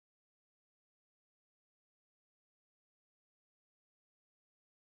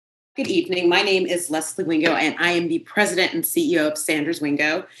Good evening. My name is Leslie Wingo, and I am the president and CEO of Sanders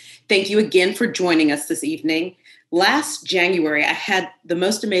Wingo. Thank you again for joining us this evening. Last January, I had the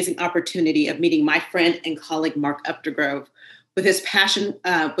most amazing opportunity of meeting my friend and colleague, Mark Updegrove, with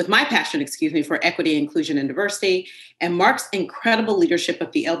my passion, for equity, inclusion, and diversity, and Mark's incredible leadership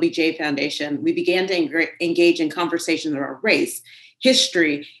of the LBJ Foundation. We began to engage in conversations around race,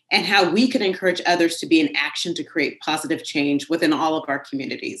 history, and how we could encourage others to be in action to create positive change within all of our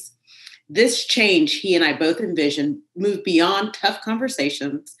communities. This change, he and I both envisioned, moved beyond tough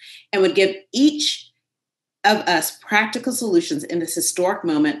conversations and would give each of us practical solutions in this historic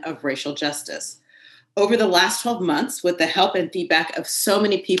moment of racial justice. Over the last 12 months, with the help and feedback of so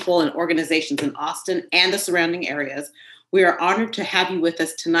many people and organizations in Austin and the surrounding areas, we are honored to have you with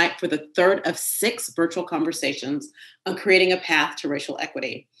us tonight for the third of 6 virtual conversations on creating a path to racial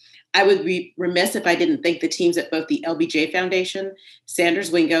equity. I would be remiss if I didn't thank the teams at both the LBJ Foundation, Sanders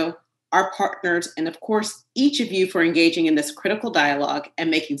Wingo, our partners, and of course, each of you for engaging in this critical dialogue and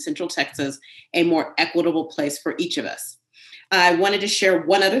making Central Texas a more equitable place for each of us. I wanted to share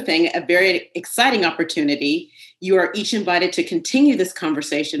one other thing, a very exciting opportunity. You are each invited to continue this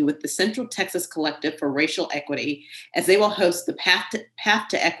conversation with the Central Texas Collective for Racial Equity, as they will host the Path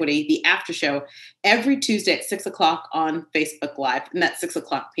to Equity, the after show, every Tuesday at 6 o'clock on Facebook Live, and that's 6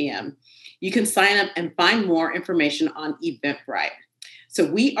 o'clock p.m. You can sign up and find more information on Eventbrite. So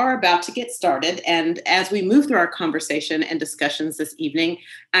we are about to get started. And as we move through our conversation and discussions this evening,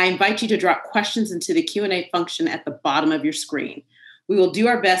 I invite you to drop questions into the Q&A function at the bottom of your screen. We will do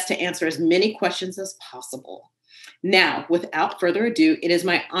our best to answer as many questions as possible. Now, without further ado, it is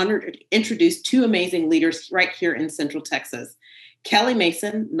my honor to introduce 2 amazing leaders right here in Central Texas. Kelli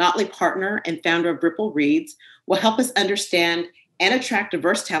Mason, Notley partner and founder of Ripple Reads, will help us understand and attract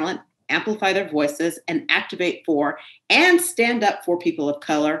diverse talent, amplify their voices, and advocate for and stand up for people of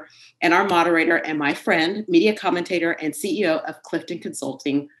color. And our moderator and my friend, media commentator and CEO of Clifton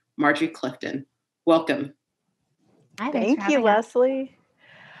Consulting, Marjorie Clifton. Welcome. Hi, thank you, Leslie.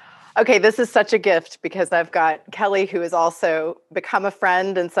 Okay, this is such a gift because I've got Kelli, who has also become a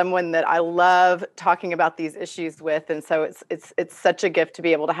friend and someone that I love talking about these issues with. And so it's such a gift to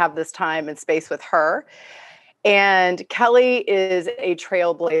be able to have this time and space with her. And Kelli is a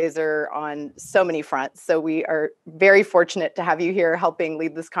trailblazer on so many fronts. So we are very fortunate to have you here helping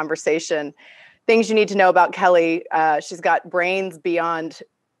lead this conversation. Things you need to know about Kelli. She's got brains beyond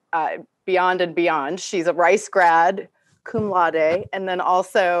and beyond. She's a Rice grad, cum laude, and then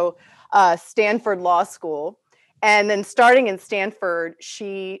also Stanford Law School. And then starting in Stanford,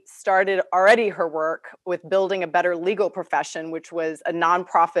 she started already her work with building a better legal profession, which was a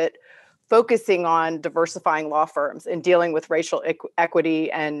nonprofit focusing on diversifying law firms and dealing with racial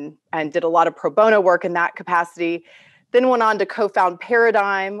equity and did a lot of pro bono work in that capacity. Then went on to co-found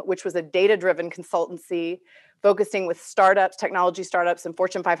Paradigm, which was a data-driven consultancy focusing with startups, technology startups, and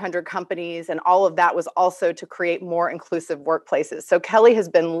Fortune 500 companies. And all of that was also to create more inclusive workplaces. So Kelli has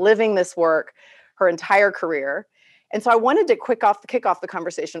been living this work her entire career. And so I wanted to kick off the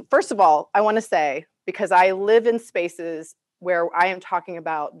conversation. First of all, I want to say, because I live in spaces where I am talking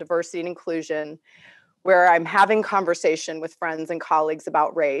about diversity and inclusion, where I'm having conversation with friends and colleagues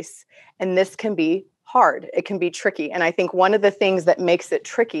about race, and this can be hard. It can be tricky. And I think one of the things that makes it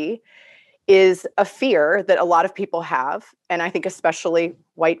tricky is a fear that a lot of people have, and I think especially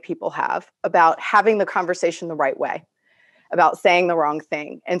white people have, about having the conversation the right way, about saying the wrong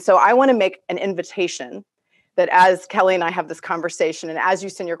thing. And so I want to make an invitation that as Kelli and I have this conversation, and as you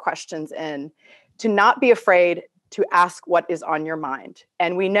send your questions in, to not be afraid to ask what is on your mind.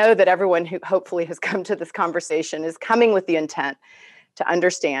 And we know that everyone who hopefully has come to this conversation is coming with the intent to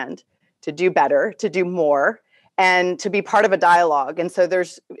understand, to do better, to do more, and to be part of a dialogue. And so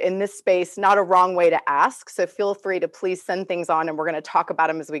there's, in this space, not a wrong way to ask. So feel free to please send things on, and we're going to talk about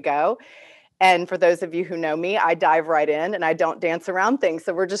them as we go. And for those of you who know me, I dive right in and I don't dance around things.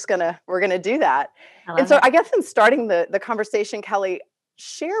 So we're going to do that. And so I guess in starting the conversation, Kelli,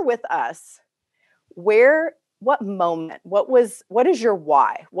 share with us what moment, what is your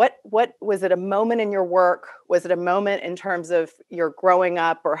why? What was it, a moment in your work? Was it a moment in terms of your growing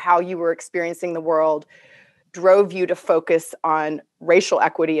up or how you were experiencing the world drove you to focus on racial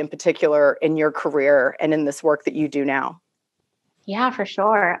equity in particular in your career and in this work that you do now? Yeah, for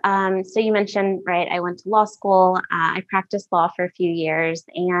sure. So you mentioned, right, I went to law school. I practiced law for a few years,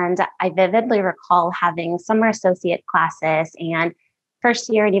 and I vividly recall having summer associate classes and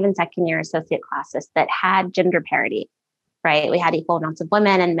first year and even second year associate classes that had gender parity, right? We had equal amounts of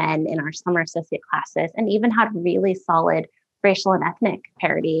women and men in our summer associate classes, and even had really solid racial and ethnic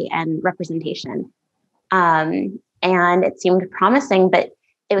parity and representation. And it seemed promising, but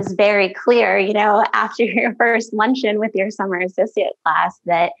it was very clear, after your first luncheon with your summer associate class,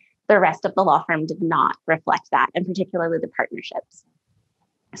 that the rest of the law firm did not reflect that, and particularly the partnerships.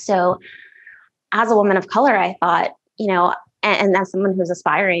 So as a woman of color, I thought, and as someone who's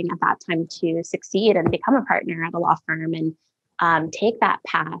aspiring at that time to succeed and become a partner at a law firm and take that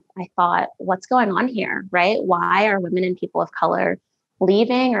path, I thought, what's going on here, right? Why are women and people of color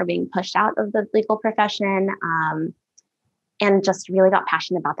leaving or being pushed out of the legal profession? And just really got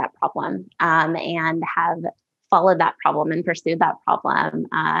passionate about that problem and have followed that problem and pursued that problem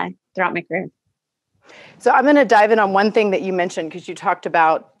throughout my career. So I'm going to dive in on one thing that you mentioned, because you talked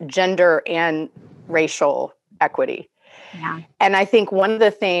about gender and racial equity. Yeah. And I think one of the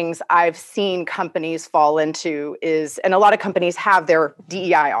things I've seen companies fall into is, and a lot of companies have their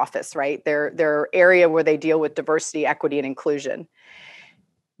DEI office, right? Their area where they deal with diversity, equity, and inclusion.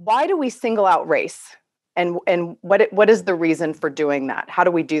 Why do we single out race? And what is the reason for doing that? How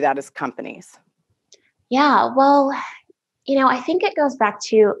do we do that as companies? Yeah, well, I think it goes back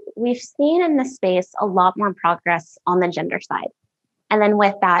to, we've seen in this space a lot more progress on the gender side. And then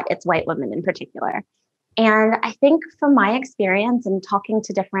with that, it's white women in particular. And I think from my experience and talking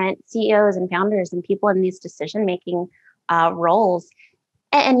to different CEOs and founders and people in these decision-making roles,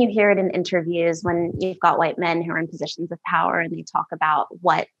 and you hear it in interviews when you've got white men who are in positions of power and they talk about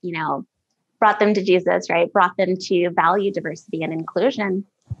what, brought them to Jesus, right? Brought them to value diversity and inclusion.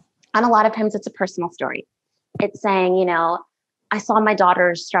 And a lot of times it's a personal story. It's saying, I saw my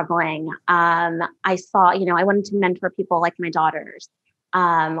daughters struggling. I saw, I wanted to mentor people like my daughters.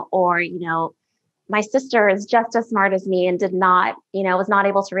 Or, my sister is just as smart as me and did not, was not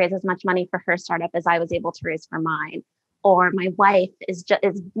able to raise as much money for her startup as I was able to raise for mine. Or my wife is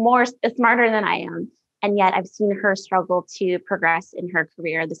smarter than I am. And yet I've seen her struggle to progress in her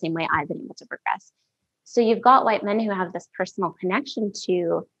career the same way I've been able to progress. So you've got white men who have this personal connection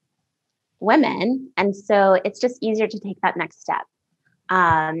to women. And so it's just easier to take that next step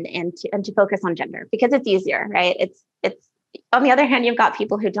and to focus on gender because it's easier, right? It's on the other hand, you've got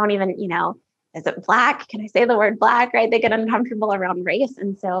people who don't even, is it Black? Can I say the word Black, right? They get uncomfortable around race.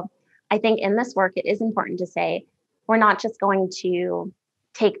 And so I think in this work, it is important to say, we're not just going to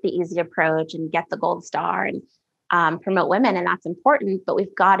take the easy approach and get the gold star and promote women. And that's important, but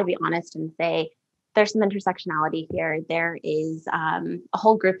we've got to be honest and say, there's some intersectionality here. There is a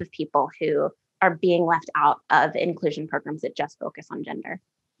whole group of people who are being left out of inclusion programs that just focus on gender.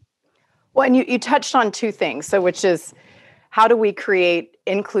 Well, and you touched on two things. So, which is, how do we create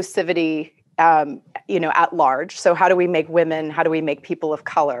inclusivity, at large? So how do we make women, how do we make people of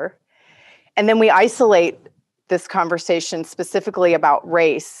color? And then we isolate this conversation specifically about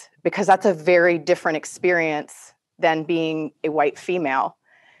race, because that's a very different experience than being a white female.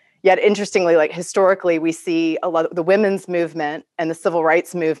 Yet interestingly, like historically, we see a lot of the women's movement and the civil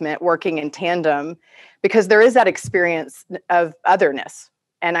rights movement working in tandem, because there is that experience of otherness.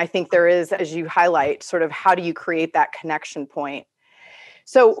 And I think there is, as you highlight, sort of how do you create that connection point?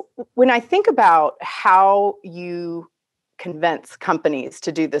 So when I think about how you convince companies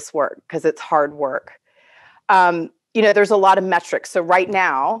to do this work, because it's hard work, there's a lot of metrics. So right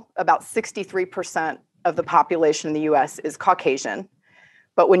now, about 63% of the population in the US is Caucasian.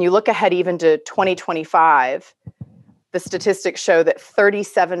 But when you look ahead even to 2025, the statistics show that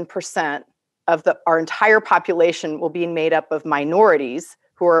 37% of our entire population will be made up of minorities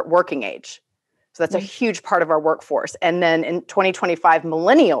who are at working age. So that's a huge part of our workforce. And then in 2025,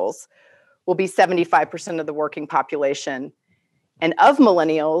 millennials will be 75% of the working population. And of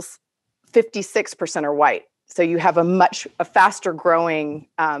millennials, 56% are white. So you have a faster growing,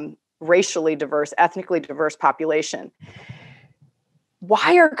 racially diverse, ethnically diverse population.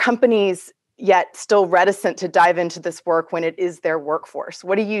 Why are companies yet still reticent to dive into this work when it is their workforce?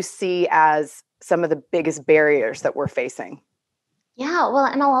 What do you see as some of the biggest barriers that we're facing? Yeah, well,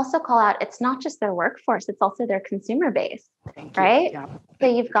 and I'll also call out, it's not just their workforce, it's also their consumer base, right? Yeah. So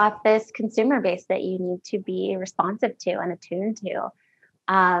you've got this consumer base that you need to be responsive to and attuned to.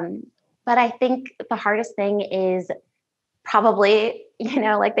 But I think the hardest thing is probably,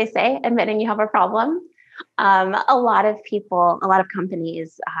 like they say, admitting you have a problem. A lot of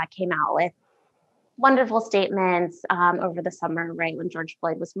companies came out with wonderful statements over the summer, right, when George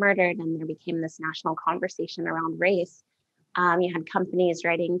Floyd was murdered and there became this national conversation around race. You had companies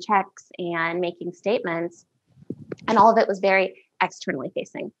writing checks and making statements, and all of it was very externally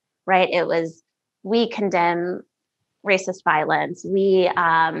facing, right? It was, we condemn racist violence. We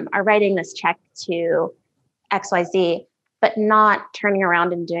are writing this check to XYZ, but not turning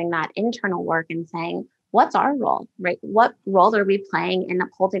around and doing that internal work and saying, what's our role, right? What role are we playing in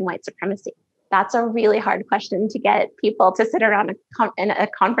upholding white supremacy? That's a really hard question to get people to sit around in a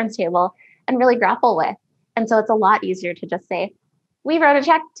conference table and really grapple with. And so it's a lot easier to just say, we wrote a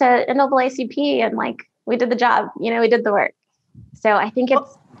check to NAACP and like, we did the job, we did the work. So I think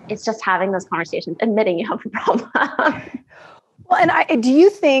it's just having those conversations, admitting you have a problem. Well, and do you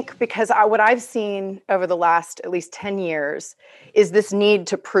think, because what I've seen over the last at least 10 years is this need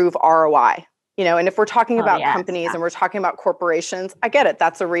to prove ROI, and if we're talking about companies and we're talking about corporations, I get it.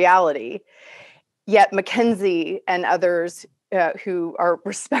 That's a reality. Yet McKinsey and others who are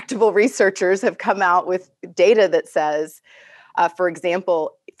respectable researchers have come out with data that says, for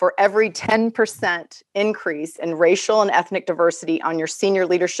example, for every 10% increase in racial and ethnic diversity on your senior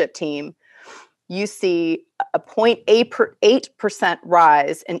leadership team, you see a 0.8%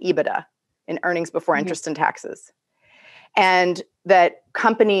 rise in EBITDA, in earnings before interest and taxes. And that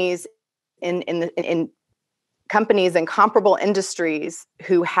companies in companies in comparable industries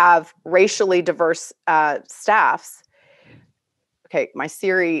who have racially diverse staffs. Okay, my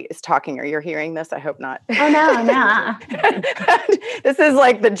Siri is talking. Are you hearing this? I hope not. Oh, no. This is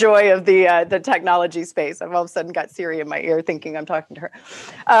like the joy of the technology space. I've all of a sudden got Siri in my ear thinking I'm talking to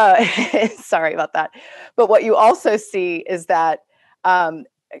her. Sorry about that. But what you also see is that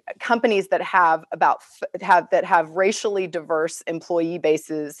companies that have racially diverse employee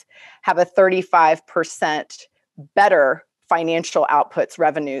bases have a 35% better financial outputs,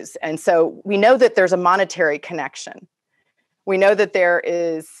 revenues. And so we know that there's a monetary connection. We know that there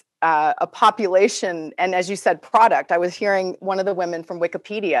is a population, and as you said, product. I was hearing one of the women from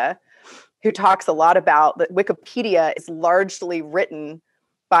Wikipedia who talks a lot about that Wikipedia is largely written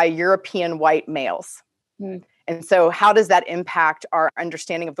by European white males. Mm. And so how does that impact our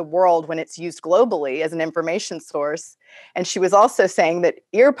understanding of the world when it's used globally as an information source? And she was also saying that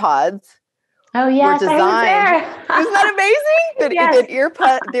earpods were designed. Isn't that amazing?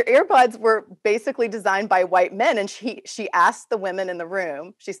 Their earpods were basically designed by white men. And she asked the women in the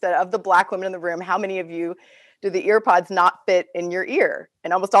room, she said, of the Black women in the room, how many of you do the earpods not fit in your ear?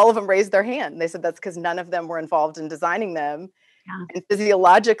 And almost all of them raised their hand. They said that's because none of them were involved in designing them. Yeah. And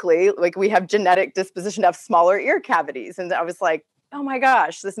physiologically, like we have genetic disposition to have smaller ear cavities. And I was like, oh my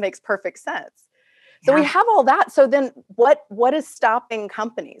gosh, this makes perfect sense. So we have all that. So then what is stopping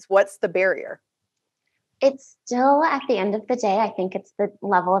companies? What's the barrier? It's still, at the end of the day, I think it's the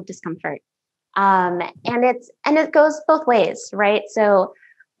level of discomfort. And it goes both ways, right? So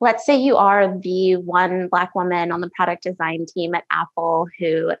let's say you are the one Black woman on the product design team at Apple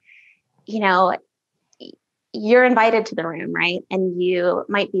who, you're invited to the room, right? And you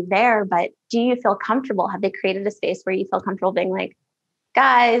might be there, but do you feel comfortable? Have they created a space where you feel comfortable being like,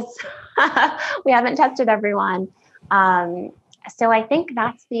 guys, we haven't tested everyone. So I think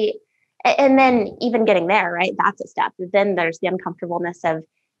that's and then even getting there, right? That's a step. Then there's the uncomfortableness of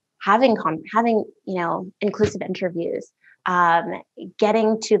having inclusive interviews,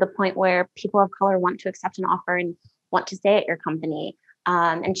 getting to the point where people of color want to accept an offer and want to stay at your company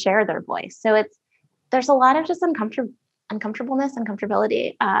and share their voice. So there's a lot of just uncomfortableness,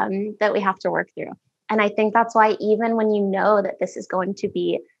 uncomfortability that we have to work through. And I think that's why even when you know that this is going to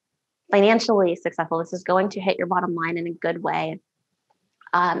be financially successful, this is going to hit your bottom line in a good way,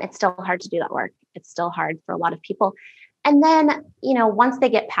 it's still hard to do that work. It's still hard for a lot of people. And then, once they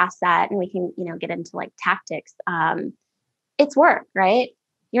get past that and we can, get into like tactics, it's work, right?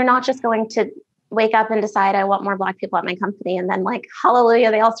 You're not just going to wake up and decide I want more Black people at my company. And then like,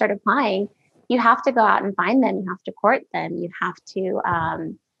 hallelujah, they all start applying. You have to go out and find them. You have to court them. You have to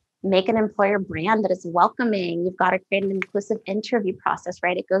make an employer brand that is welcoming. You've got to create an inclusive interview process,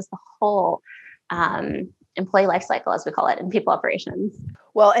 right? It goes the whole employee life cycle, as we call it, in people operations.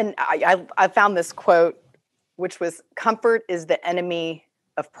 Well, and I found this quote, which was, "Comfort is the enemy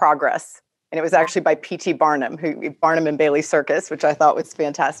of progress." And it was actually by P.T. Barnum, Barnum and Bailey Circus, which I thought was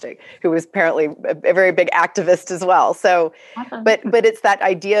fantastic, who was apparently a very big activist as well. So, awesome. but it's that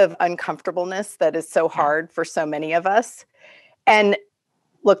idea of uncomfortableness that is so hard for so many of us. And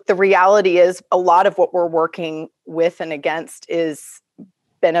look, the reality is a lot of what we're working with and against is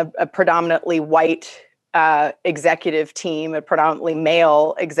been a predominantly white executive team, a predominantly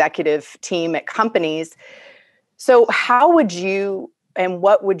male executive team at companies. So how would you and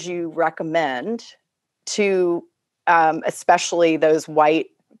what would you recommend to especially those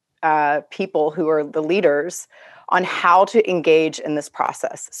white people who are the leaders on how to engage in this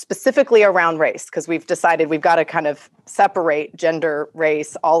process, specifically around race? Because we've decided we've got to kind of separate gender,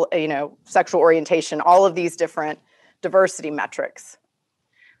 race, all, sexual orientation, all of these different diversity metrics.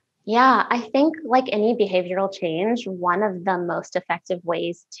 Yeah, I think like any behavioral change, one of the most effective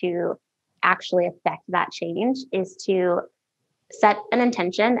ways to actually affect that change is to set an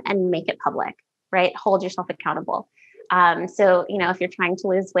intention and make it public, right? Hold yourself accountable. So, if you're trying to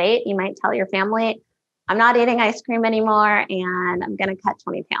lose weight, you might tell your family, I'm not eating ice cream anymore and I'm going to cut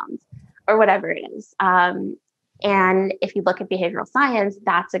 20 pounds or whatever it is. And if you look at behavioral science,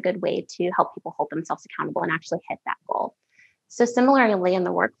 that's a good way to help people hold themselves accountable and actually hit that goal. So similarly in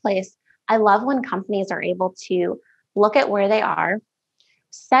the workplace, I love when companies are able to look at where they are,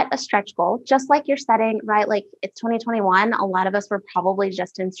 set a stretch goal, just like you're setting, right? Like it's 2021. A lot of us were probably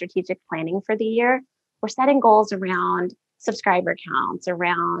just in strategic planning for the year. We're setting goals around subscriber counts,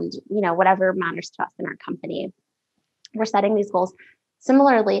 around, whatever matters to us in our company. We're setting these goals.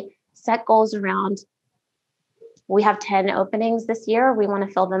 Similarly, set goals around, we have 10 openings this year. We want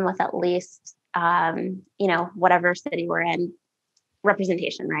to fill them with at least, whatever city we're in,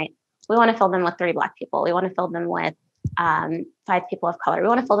 representation, right? We want to fill them with 3 Black people. We want to fill them with 5 people of color. We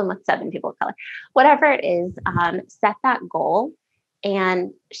want to fill them with 7 people of color. Whatever it is, set that goal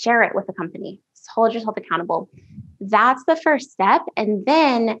and share it with the company. Hold yourself accountable. That's the first step. And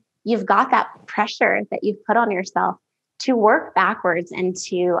then you've got that pressure that you've put on yourself to work backwards and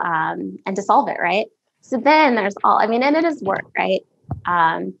to solve it, right? So then there's and it is work, right?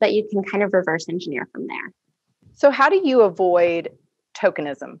 But you can kind of reverse engineer from there. So how do you avoid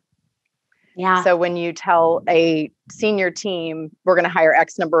tokenism? Yeah. So when you tell a senior team, we're going to hire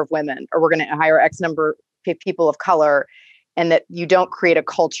X number of women, or we're going to hire X number of people of color, and that you don't create a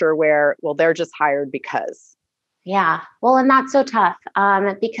culture where, well, they're just hired because. Yeah. Well, and that's so tough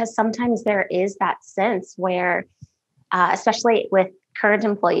because sometimes there is that sense where, especially with current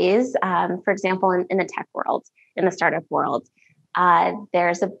employees, for example, in the tech world, in the startup world,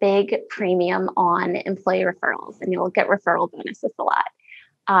 there's a big premium on employee referrals, and you'll get referral bonuses a lot.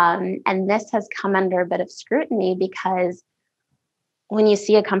 And this has come under a bit of scrutiny because when you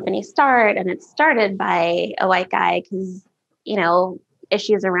see a company start and it's started by a white guy, because,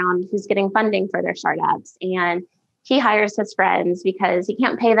 issues around who's getting funding for their startups, and he hires his friends because he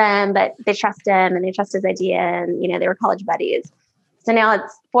can't pay them, but they trust him and they trust his idea. And, they were college buddies. So now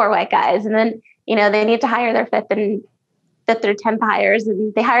it's 4 white guys. And then, they need to hire their fifth or 10th hires,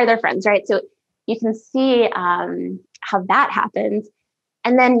 and they hire their friends, right? So you can see how that happens.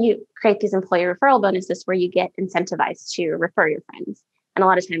 And then you create these employee referral bonuses where you get incentivized to refer your friends. And a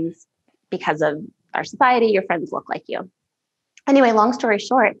lot of times, because of our society, your friends look like you. Anyway, long story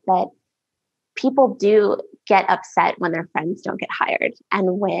short, that people do get upset when their friends don't get hired,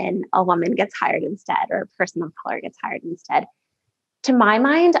 and when a woman gets hired instead, or a person of color gets hired instead. To my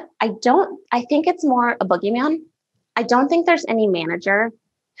mind, I think it's more a boogeyman. I don't think there's any manager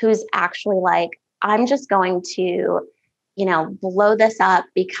who's actually like, I'm just going to, blow this up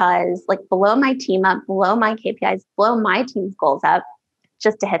because blow my team up, blow my KPIs, blow my team's goals up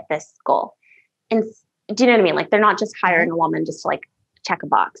just to hit this goal. And do you know what I mean? They're not just hiring a woman just to check a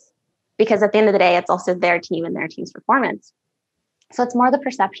box, because at the end of the day, it's also their team and their team's performance. So it's more the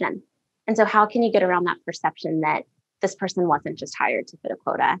perception. And so how can you get around that perception that this person wasn't just hired to fit a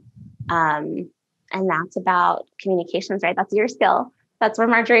quota? And that's about communications, right? That's your skill. That's where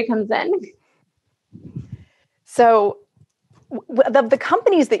Marjorie comes in. So the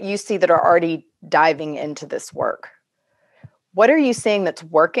companies that you see that are already diving into this work, what are you seeing that's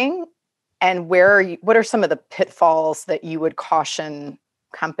working? And what are some of the pitfalls that you would caution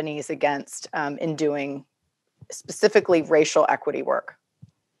companies against in doing specifically racial equity work?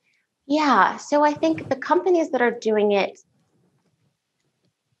 Yeah. So I think the companies that are doing it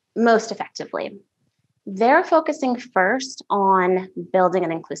most effectively, they're focusing first on building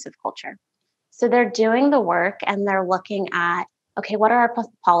an inclusive culture. So they're doing the work and they're looking at, okay, what are our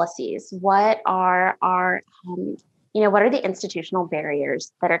policies? What are our, what are the institutional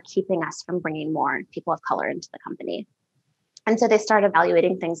barriers that are keeping us from bringing more people of color into the company? And so they start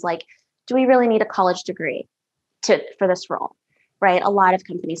evaluating things like, do we really need a college degree for this role, right? A lot of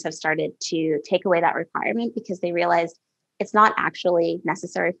companies have started to take away that requirement because they realize it's not actually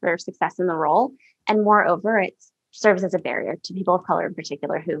necessary for success in the role. And moreover, it serves as a barrier to people of color in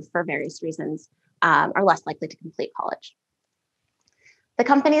particular who, for various reasons, are less likely to complete college. The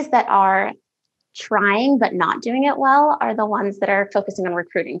companies that are trying but not doing it well are the ones that are focusing on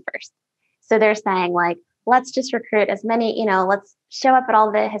recruiting first. So they're saying let's just recruit as many, let's show up at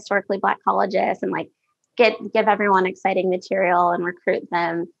all the historically Black colleges and give everyone exciting material and recruit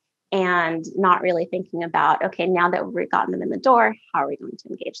them, and not really thinking about, okay, now that we've gotten them in the door, how are we going to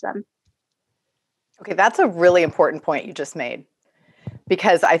engage them? Okay, that's a really important point you just made,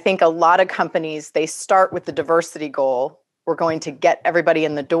 because I think a lot of companies, they start with the diversity goal. We're going to get everybody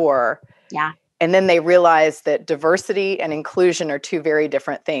in the door. Yeah. And then they realize that diversity and inclusion are two very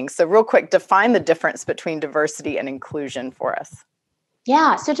different things. So real quick, define the difference between diversity and inclusion for us.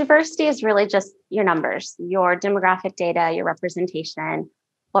 Yeah, so diversity is really just your numbers, your demographic data, your representation,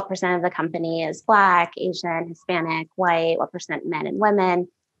 what percent of the company is Black, Asian, Hispanic, white, what percent men and women.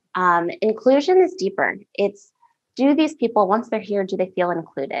 Inclusion is deeper. It's, do these people, once they're here, do they feel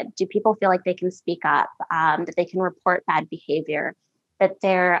included? Do people feel like they can speak up, that they can report bad behavior, that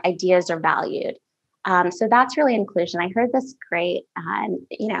their ideas are valued? So that's really inclusion. I heard this great,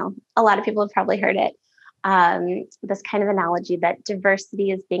 a lot of people have probably heard it, this kind of analogy that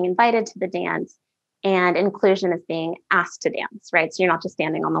diversity is being invited to the dance and inclusion is being asked to dance, right? So you're not just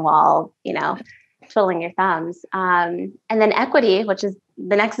standing on the wall, twiddling your thumbs. And then equity, which is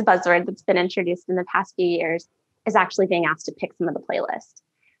the next buzzword that's been introduced in the past few years, is actually being asked to pick some of the playlist.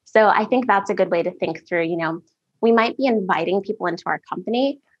 So I think that's a good way to think through, we might be inviting people into our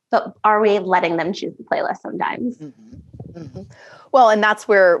company, but are we letting them choose the playlist sometimes? Mm-hmm. Mm-hmm. Well, and that's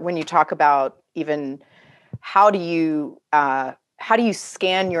where, when you talk about even how do you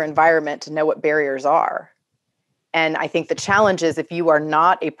scan your environment to know what barriers are? And I think the challenge is, if you are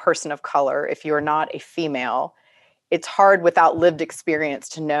not a person of color, if you are not a female, it's hard without lived experience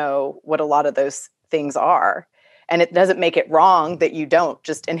to know what a lot of those things are. And it doesn't make it wrong that you don't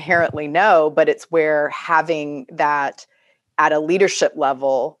just inherently know, but it's where having that at a leadership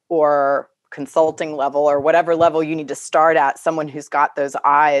level or consulting level or whatever level you need to start at, someone who's got those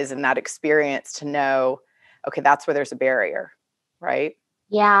eyes and that experience to know, okay, that's where there's a barrier, right?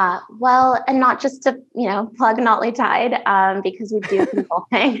 Yeah, well, and not just to, plug Notley Tide, because we do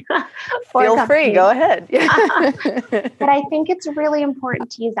consulting. Feel free, go ahead. But I think it's really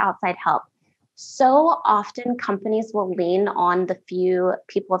important to use outside help. So often companies will lean on the few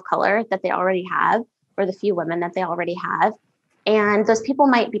people of color that they already have, or the few women that they already have. And those people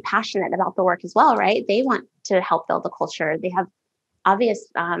might be passionate about the work as well, right? They want to help build the culture. They have obvious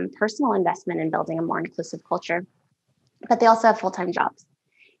personal investment in building a more inclusive culture, but they also have full-time jobs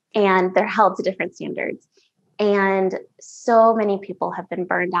and they're held to different standards. And so many people have been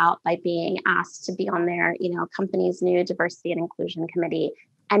burned out by being asked to be on their, company's new diversity and inclusion committee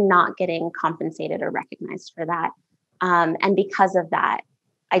and not getting compensated or recognized for that. And because of that,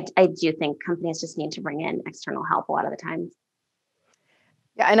 I do think companies just need to bring in external help a lot of the times.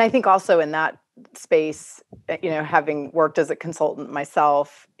 Yeah, and I think also in that space, having worked as a consultant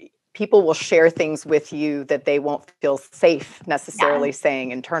myself, people will share things with you that they won't feel safe necessarily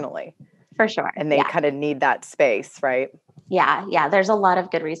saying internally. For sure. And they kind of need that space, right? Yeah. There's a lot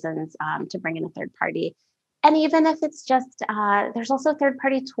of good reasons to bring in a third party. And even if it's just, there's also third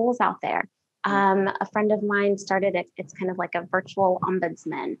party tools out there. A friend of mine started it. It's kind of like a virtual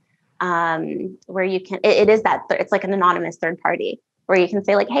ombudsman where you can, it's like an anonymous third party where you can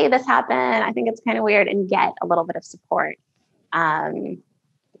say like, hey, this happened. I think it's kind of weird, and get a little bit of support. So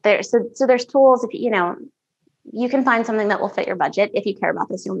there's tools. If you can find something that will fit your budget. If you care about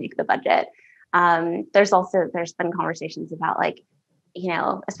this, you'll make the budget. There's been conversations about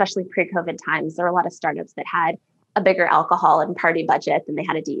especially pre-COVID times, there were a lot of startups that had a bigger alcohol and party budget than they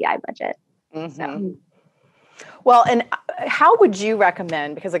had a DEI budget. Mm-hmm. So. Well, and how would you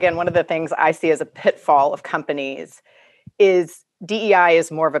recommend, because again, one of the things I see as a pitfall of companies is DEI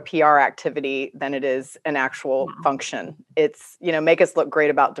is more of a PR activity than it is an actual function. It's, make us look great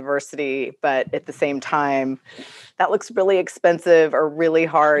about diversity, but at the same time, that looks really expensive or really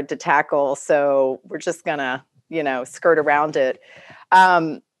hard to tackle. So we're just gonna, skirt around it.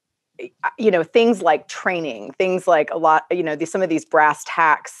 Things like training, things like a lot, some of these brass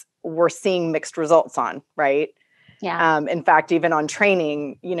tacks we're seeing mixed results on, right? Yeah. In fact, even on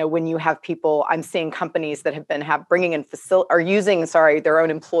training, when you have people, I'm seeing companies that have been bringing in using their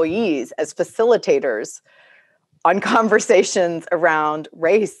own employees as facilitators on conversations around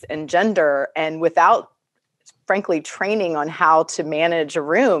race and gender, and without, frankly, training on how to manage a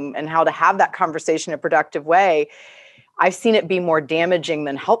room and how to have that conversation in a productive way. I've seen it be more damaging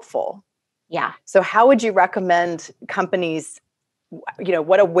than helpful. Yeah. So how would you recommend companies,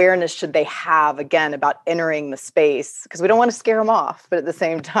 what awareness should they have, again, about entering the space? Because we don't want to scare them off, but at the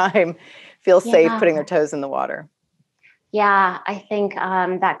same time, feel safe putting their toes in the water. Yeah, I think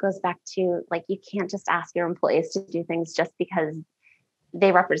that goes back to, you can't just ask your employees to do things just because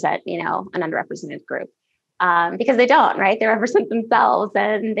they represent, an underrepresented group. Because they don't, right? They represent themselves,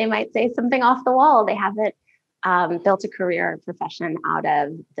 and they might say something off the wall. They haven't built a career or profession out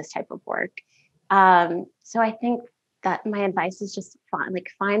of this type of work. So I think that my advice is just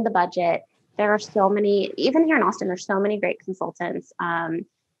find the budget. There are so many, even here in Austin, there's so many great consultants.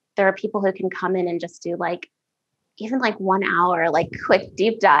 There are people who can come in and just do even like 1 hour, like quick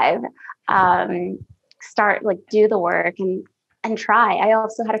deep dive, start like do the work and try. I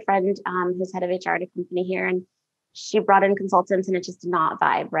also had a friend who's head of HR at a company here, and she brought in consultants and it just did not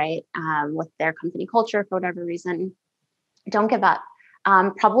vibe right with their company culture for whatever reason. Don't give up.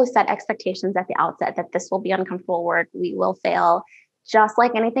 Probably set expectations at the outset that this will be uncomfortable work. We will fail. Just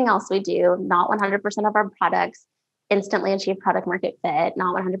like anything else we do, not 100% of our products instantly achieve product market fit,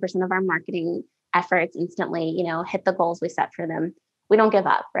 not 100% of our marketing efforts instantly, hit the goals we set for them. We don't give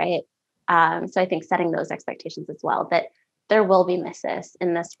up, right? So I think setting those expectations as well, that there will be misses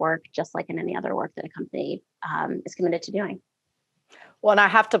in this work, just like in any other work that a company is committed to doing. Well, and I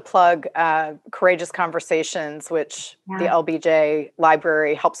have to plug Courageous Conversations, which the LBJ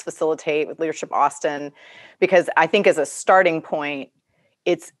library helps facilitate with Leadership Austin, because I think as a starting point,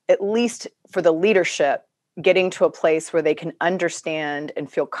 it's at least for the leadership getting to a place where they can understand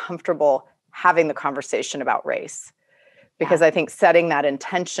and feel comfortable having the conversation about race. Because I think setting that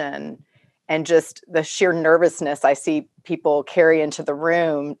intention and just the sheer nervousness I see people carry into the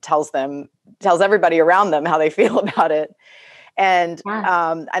room tells everybody around them how they feel about it. And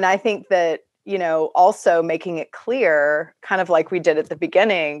I think that, also making it clear, kind of like we did at the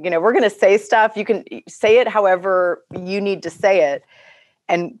beginning, we're going to say stuff. You can say it however you need to say it,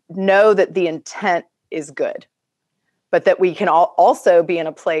 and know that the intent is good, but that we can also be in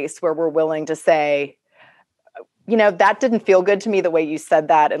a place where we're willing to say, that didn't feel good to me the way you said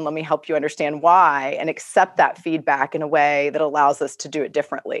that, and let me help you understand why, and accept that feedback in a way that allows us to do it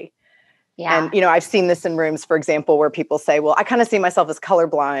differently. Yeah. And, I've seen this in rooms, for example, where people say, well, I kind of see myself as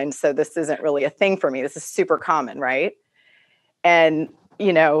colorblind, so this isn't really a thing for me. This is super common, right? And,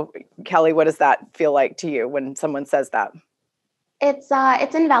 Kelli, what does that feel like to you when someone says that? It's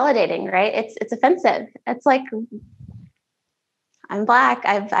invalidating, right? It's offensive. It's like, I'm Black.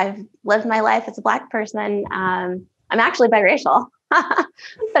 I've lived my life as a Black person. I'm actually biracial, but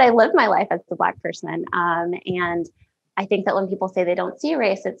I live my life as a Black person. And I think that when people say they don't see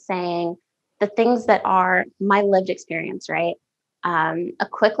race, it's saying the things that are my lived experience, right? A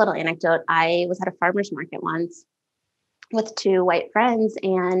quick little anecdote. I was at a farmer's market once with 2 white friends,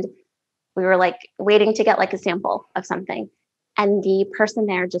 and we were like waiting to get like a sample of something. And the person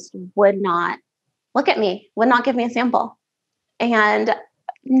there just would not look at me, would not give me a sample. And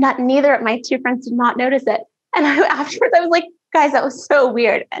neither of my 2 friends did not notice it. And afterwards I was like, guys, that was so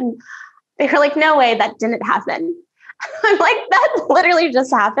weird. And they were like, no way, that didn't happen. I'm like, that literally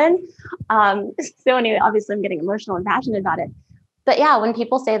just happened. So anyway, obviously I'm getting emotional and passionate about it. But yeah, when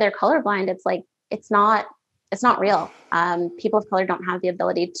people say they're colorblind, it's like, it's not real. People of color don't have the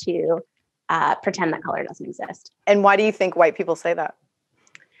ability to pretend that color doesn't exist. And why do you think white people say that?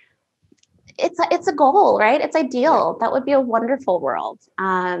 It's a goal, right? It's ideal. That would be a wonderful world.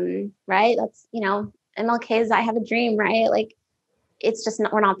 Right. That's, MLK's, I have a dream, right? Like, it's just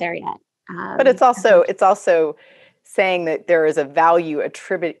we're not there yet. But it's also saying that there is a value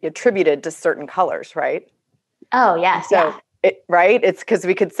attributed to certain colors, right? Oh, yes. So, right? It's because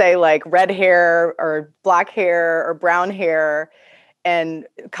we could say like red hair or black hair or brown hair, and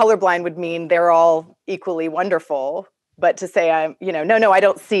colorblind would mean they're all equally wonderful. But to say no, I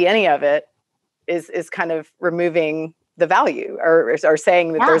don't see any of it is kind of removing the value or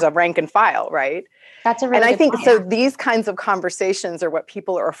saying that there's a rank and file, right? That's a really and I think point. So these kinds of conversations are what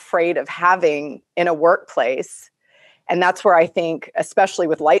people are afraid of having in a workplace. And that's where I think, especially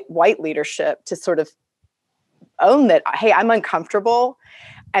with white leadership, to sort of own that, hey, I'm uncomfortable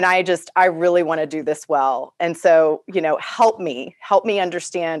and I really want to do this well. And so, help me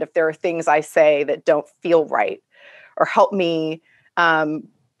understand if there are things I say that don't feel right, or help me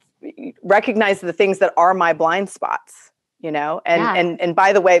recognize the things that are my blind spots, and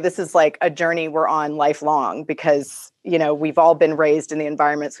by the way, this is like a journey we're on lifelong, because, we've all been raised in the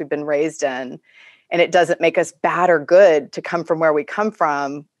environments we've been raised in, and it doesn't make us bad or good to come from where we come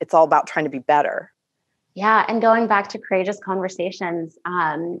from. It's all about trying to be better. Yeah. And going back to Courageous Conversations,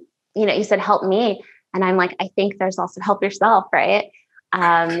 you said, help me. And I'm like, I think there's also help yourself, right?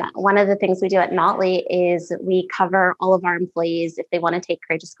 One of the things we do at Notley is we cover all of our employees. If they want to take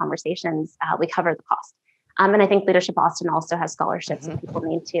Courageous Conversations, we cover the cost. And I think Leadership Austin also has scholarships if people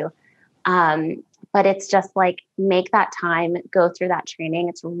need to. But it's just like, make that time, go through that training.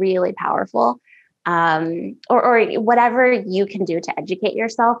 It's really powerful. Or whatever you can do to educate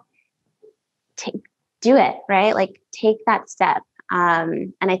yourself, do it, right? Like, take that step.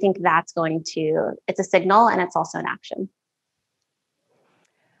 And I think that's it's a signal, and it's also an action.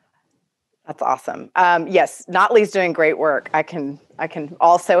 That's awesome. Yes, Notley's doing great work. I can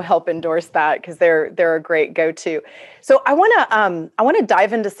also help endorse that because they're a great go-to. So I want to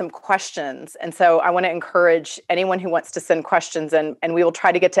dive into some questions, and so I want to encourage anyone who wants to send questions, and we will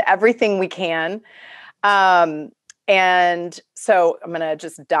try to get to everything we can. And so I'm going to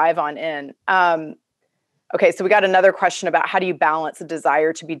just dive on in. Okay, so we got another question about how do you balance a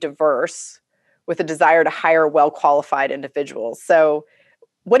desire to be diverse with a desire to hire well-qualified individuals. So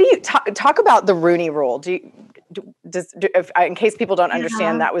what do you talk about the Rooney Rule? In case people don't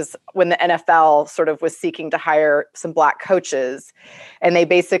understand, that was when the NFL sort of was seeking to hire some Black coaches, and they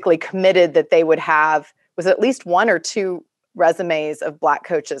basically committed that they would have, was it at least one or two resumes of Black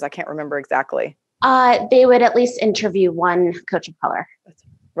coaches? I can't remember exactly. They would at least interview one coach of color.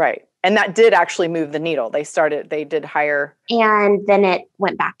 Right. And that did actually move the needle. They did hire. And then it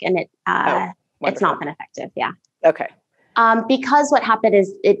went back, and it's not been effective. Yeah. Okay. Because what happened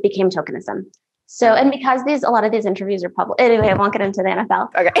is it became tokenism. So, and because a lot of these interviews are public, anyway, I won't get into the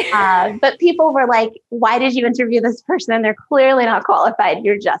NFL. Okay. But people were like, why did you interview this person? They're clearly not qualified.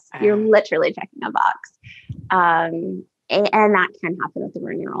 You're literally checking a box. And that can happen with the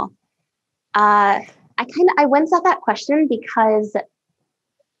Rooney Rule. I winced at that question because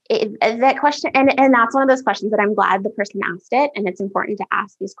that question, and that's one of those questions that I'm glad the person asked it. And it's important to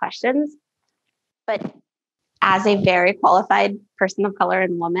ask these questions. But as a very qualified person of color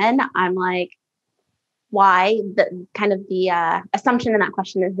and woman, I'm like, why? The assumption in that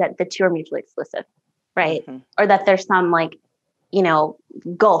question is that the two are mutually exclusive, right? Mm-hmm. Or that there's some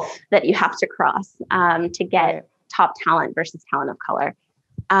gulf that you have to cross to get top talent versus talent of color.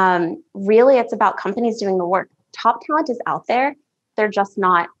 Really, it's about companies doing the work. Top talent is out there. They're just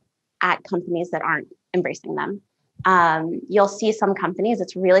not at companies that aren't embracing them. You'll see some companies,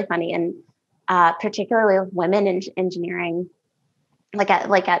 it's really funny, and particularly with women in engineering, like at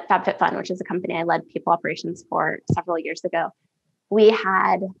FabFitFun, which is a company I led people operations for several years ago. We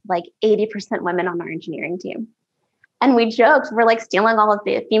had like 80% women on our engineering team. And we joked, we're like stealing all of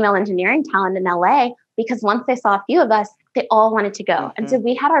the female engineering talent in LA, because once they saw a few of us, they all wanted to go. Mm-hmm. And so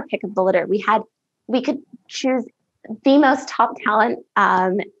we had our pick of the litter. We could choose the most top talent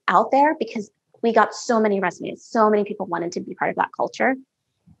out there because we got so many resumes. So many people wanted to be part of that culture.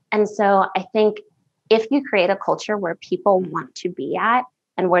 And so I think if you create a culture where people want to be at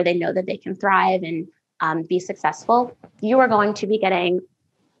and where they know that they can thrive and be successful, you are going to be getting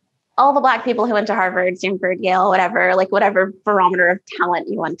all the Black people who went to Harvard, Stanford, Yale, whatever barometer of talent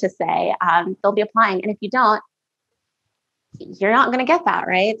you want to say, they'll be applying. And if you don't, you're not going to get that,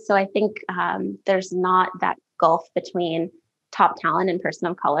 right? So I think there's not that gulf between top talent and person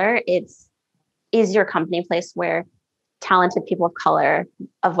of color. Is your company a place where talented people of color,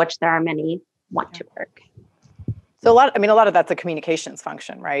 of which there are many, want to work? So a lot of that's a communications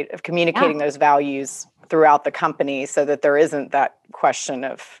function, right? Of communicating those values throughout the company so that there isn't that question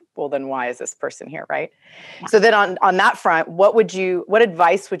of, well, then why is this person here, right? Yeah. So then on that front, what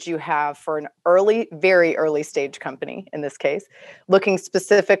advice would you have for an very early stage company, in this case, looking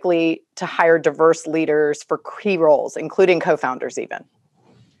specifically to hire diverse leaders for key roles, including co-founders even?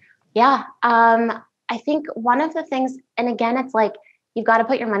 Yeah. I think one of the things, and again, it's like, you've got to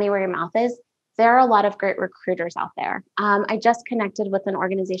put your money where your mouth is. There are a lot of great recruiters out there. I just connected with an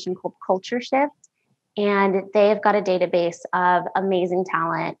organization called Culture Shift, and they've got a database of amazing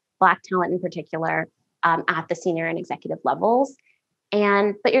talent, Black talent in particular, at the senior and executive levels. But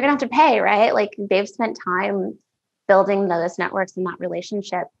you're going to have to pay, right? Like, they've spent time building those networks and that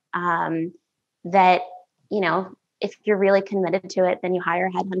relationship that, if you're really committed to it, then you hire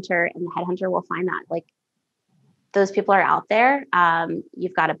a headhunter, and the headhunter will find that. Like, those people are out there.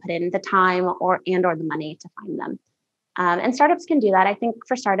 You've got to put in the time or the money to find them. And startups can do that. I think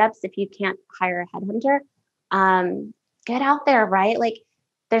for startups, if you can't hire a headhunter, get out there, right? Like,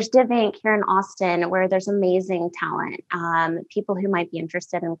 there's DivInc here in Austin where there's amazing talent, people who might be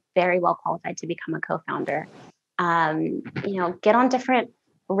interested and very well qualified to become a co-founder. Get on different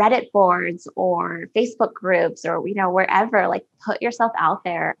Reddit boards or Facebook groups or, wherever, like, put yourself out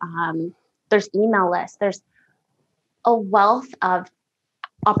there. There's email lists. There's a wealth of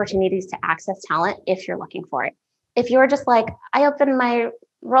opportunities to access talent if you're looking for it. If you're just like, I opened my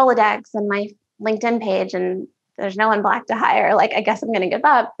Rolodex and my LinkedIn page and there's no one Black to hire, like, I guess I'm going to give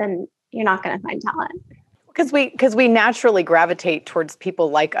up, then you're not going to find talent. Because we naturally gravitate towards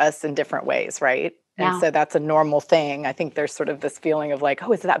people like us in different ways, right? And so that's a normal thing. I think there's sort of this feeling of like,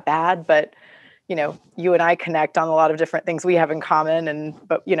 oh, is that bad? But, you and I connect on a lot of different things we have in common.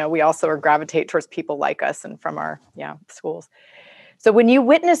 But we also gravitate towards people like us and from our schools. So when you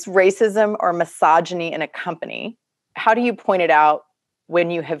witness racism or misogyny in a company, how do you point it out when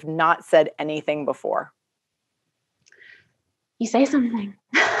you have not said anything before? You say something.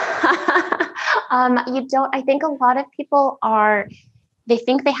 You don't, I think a lot of people they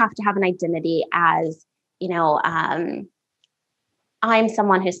think they have to have an identity as, I'm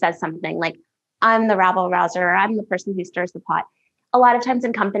someone who says something, like I'm the rabble rouser, or I'm the person who stirs the pot. A lot of times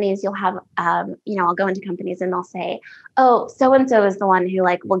in companies, you'll have, I'll go into companies and they'll say, oh, so-and-so is the one who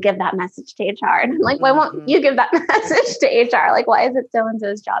like will give that message to HR. And I'm like, why won't you give that message to HR? Like, why is it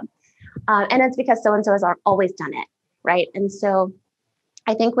so-and-so's job? And it's because so-and-so has always done it, right? And so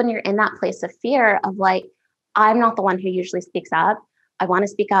I think when you're in that place of fear of like, I'm not the one who usually speaks up. I want to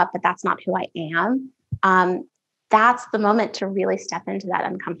speak up, but that's not who I am. That's the moment to really step into that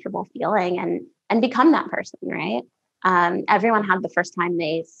uncomfortable feeling and become that person, right? Everyone had the first time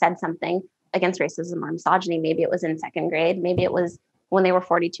they said something against racism or misogyny. Maybe it was in second grade. Maybe it was when they were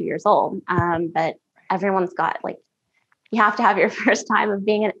 42 years old. But everyone's got like, you have to have your first time of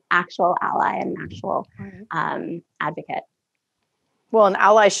being an actual ally and an actual advocate. Well, an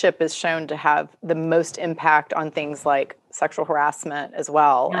allyship is shown to have the most impact on things like sexual harassment as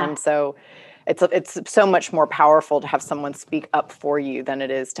well. Yeah. And so it's so much more powerful to have someone speak up for you than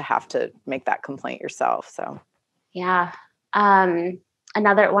it is to have to make that complaint yourself. So, yeah.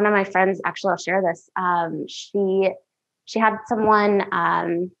 Another one of my friends, actually, I'll share this. She had someone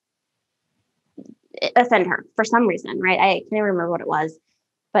offend her for some reason, right? I can't even remember what it was,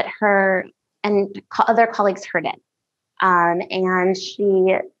 but her and other colleagues heard it. And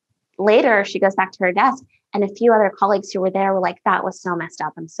she goes back to her desk, and a few other colleagues who were there were like, that was so messed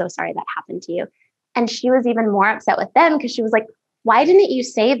up. I'm so sorry that happened to you. And she was even more upset with them because she was like, why didn't you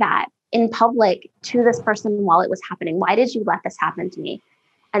say that in public to this person while it was happening? Why did you let this happen to me?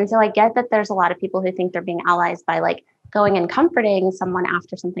 And so I get that there's a lot of people who think they're being allies by like going and comforting someone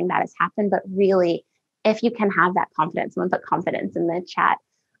after something that has happened. But really, if you can have that confidence, someone put confidence in the chat.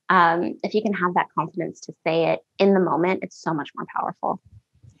 If you can have that confidence to say it in the moment, it's so much more powerful.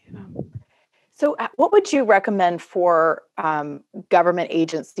 Yeah. So what would you recommend for government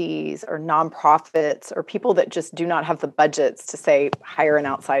agencies or nonprofits or people that just do not have the budgets to, say, hire an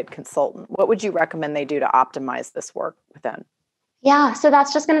outside consultant? What would you recommend they do to optimize this work within? Yeah, so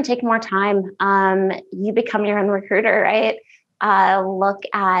that's just going to take more time. You become your own recruiter, right? Look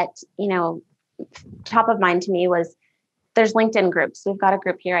at, top of mind to me was there's LinkedIn groups. We've got a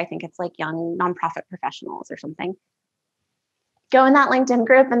group here. I think it's like young nonprofit professionals or something. Go in that LinkedIn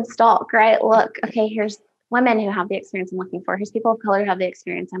group and stalk, right? Look, okay, here's women who have the experience I'm looking for. Here's people of color who have the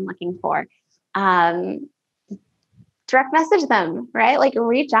experience I'm looking for. Direct message them, right? Like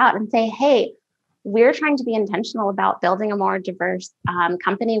reach out and say, hey, we're trying to be intentional about building a more diverse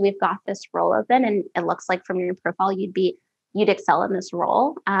company. We've got this role open and it looks like from your profile, you'd excel in this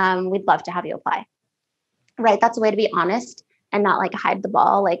role. We'd love to have you apply. Right. That's a way to be honest and not like hide the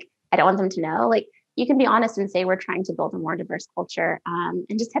ball. Like, I don't want them to know. Like, you can be honest and say, we're trying to build a more diverse culture,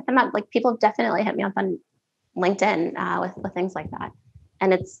 and just hit them up. Like, people have definitely hit me up on LinkedIn with things like that.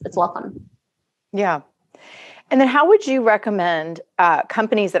 And it's welcome. Yeah. And then how would you recommend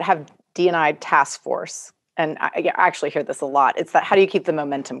companies that have D&I task force? And I actually hear this a lot. It's that, how do you keep the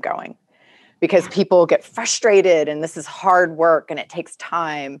momentum going? Because people get frustrated and this is hard work and it takes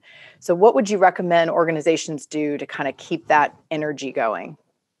time. So what would you recommend organizations do to kind of keep that energy going?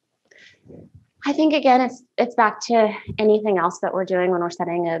 I think, again, it's back to anything else that we're doing when we're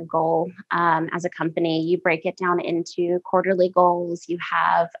setting a goal as a company. You break it down into quarterly goals. You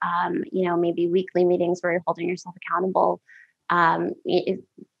have, maybe weekly meetings where you're holding yourself accountable.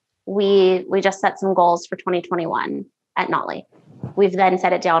 We just set some goals for 2021 at Notley. We've then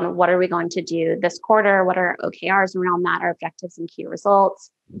set it down. What are we going to do this quarter? What are OKRs around that? Our objectives and key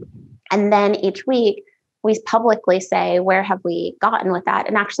results. And then each week, we publicly say, where have we gotten with that?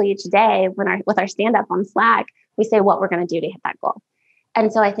 And actually each day with our stand up on Slack, we say what we're going to do to hit that goal.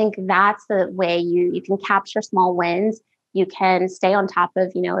 And so I think that's the way you can capture small wins. You can stay on top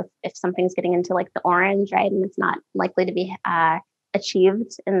of, if something's getting into like the orange, right? And it's not likely to be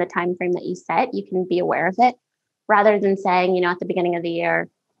achieved in the time frame that you set, you can be aware of it rather than saying, at the beginning of the year,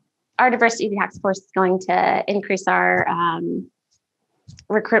 our diversity task force is going to increase our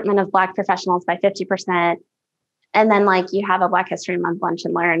recruitment of Black professionals by 50%. And then like you have a Black History Month lunch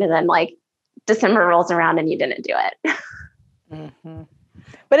and learn, and then like December rolls around and you didn't do it. Mm-hmm.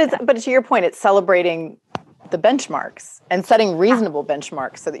 But to your point, it's celebrating the benchmarks and setting reasonable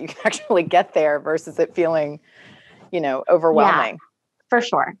benchmarks so that you can actually get there versus it feeling, overwhelming. Yeah, for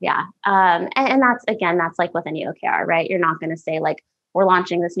sure. Yeah. And that's like with any OKR, right? You're not going to say like, we're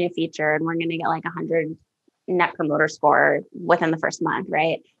launching this new feature and we're going to get like 100 net promoter score within the first month,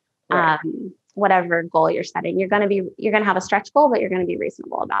 right? whatever goal you're setting. You're going to have a stretch goal, but you're going to be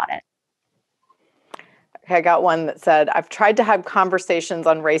reasonable about it. Okay, I got one that said, I've tried to have conversations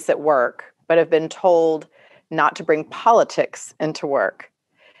on race at work, but have been told not to bring politics into work.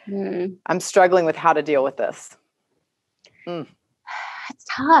 I'm struggling with how to deal with this. It's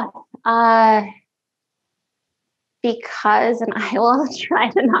tough. Because, and I will try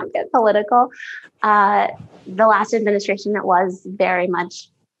to not get political, the last administration, it was very much,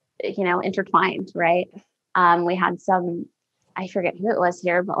 intertwined, right? We had I forget who it was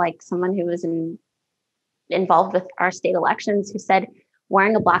here, but like someone who was involved with our state elections who said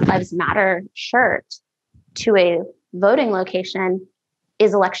wearing a Black Lives Matter shirt to a voting location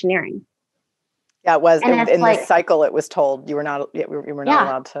is electioneering. Yeah, it was. In this cycle, it was told you were not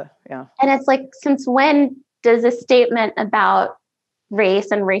allowed to. Yeah. And it's like, since when does a statement about race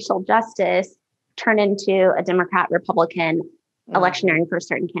and racial justice turn into a Democrat, Republican electioneering for a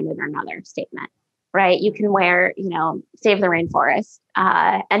certain candidate or another statement, right? You can wear, save the rainforest,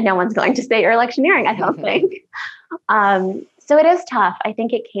 and no one's going to say you're electioneering, I don't think. So it is tough. I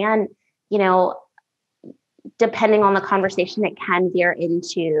think it can, depending on the conversation, it can veer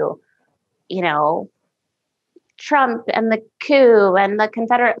into, Trump and the coup and the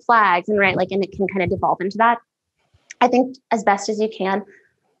Confederate flags, and and it can kind of devolve into that. I think as best as you can,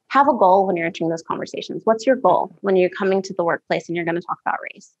 have a goal when you're entering those conversations. What's your goal when you're coming to the workplace and you're going to talk about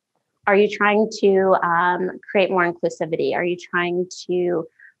race? Are you trying to create more inclusivity? Are you trying to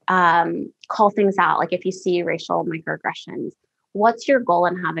call things out? Like if you see racial microaggressions, what's your goal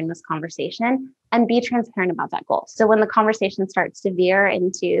in having this conversation? And be transparent about that goal. So when the conversation starts to veer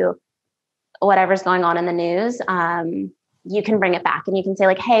into whatever's going on in the news, you can bring it back and you can say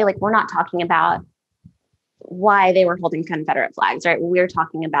like, hey, like we're not talking about why they were holding Confederate flags, right? We're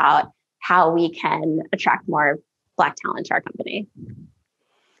talking about how we can attract more Black talent to our company.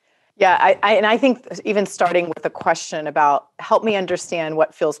 Yeah, I think even starting with a question about help me understand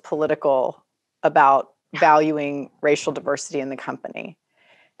what feels political about valuing racial diversity in the company.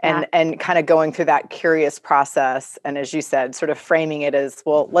 And kind of going through that curious process. And as you said, sort of framing it as,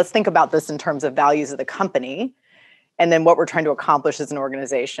 well, let's think about this in terms of values of the company. And then what we're trying to accomplish as an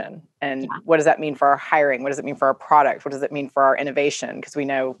organization. And what does that mean for our hiring? What does it mean for our product? What does it mean for our innovation? Because we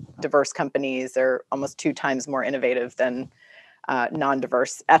know diverse companies are almost 2 times more innovative than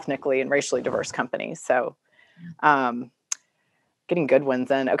non-diverse, ethnically and racially diverse companies. So getting good ones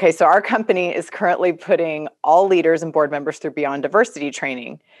in. Okay, so our company is currently putting all leaders and board members through Beyond Diversity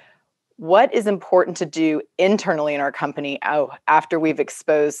training. What is important to do internally in our company after we've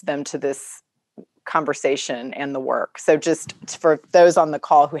exposed them to this conversation and the work? So just for those on the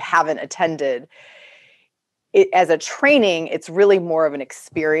call who haven't attended, as a training, it's really more of an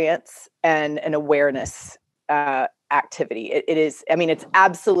experience and an awareness activity. It is, it's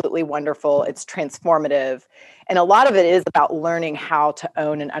absolutely wonderful. It's transformative. And a lot of it is about learning how to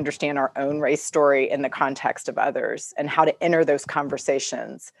own and understand our own race story in the context of others and how to enter those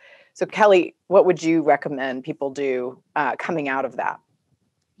conversations. So Kelli, what would you recommend people do coming out of that?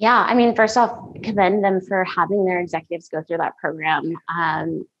 Yeah, first off, commend them for having their executives go through that program.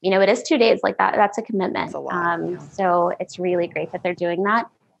 It is 2 days, like that. That's a commitment. That's a lot, So it's really great that they're doing that.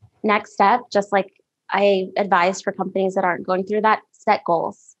 Next step, just like I advise for companies that aren't going through that, set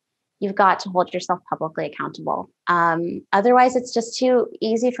goals. You've got to hold yourself publicly accountable. Otherwise, it's just too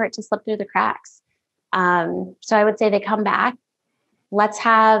easy for it to slip through the cracks. So I would say they come back. Let's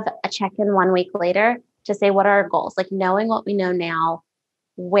have a check-in 1 week later to say, what are our goals? Like knowing what we know now,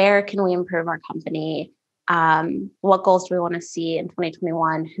 where can we improve our company? What goals do we want to see in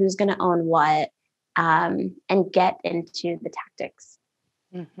 2021? Who's going to own what? And get into the tactics.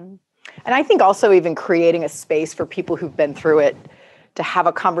 Mm-hmm. And I think also even creating a space for people who've been through it to have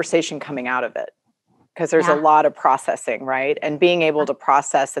a conversation coming out of it, because there's a lot of processing, right? And being able to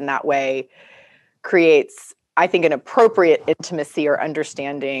process in that way creates, I think, an appropriate intimacy or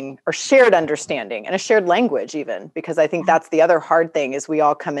understanding or shared understanding and a shared language even, because I think that's the other hard thing is we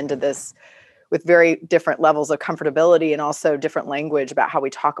all come into this with very different levels of comfortability and also different language about how we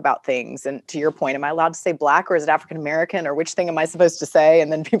talk about things. And to your point, am I allowed to say Black or is it African-American or which thing am I supposed to say?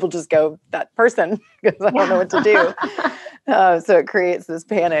 And then people just go, that person, because I don't know what to do. So it creates this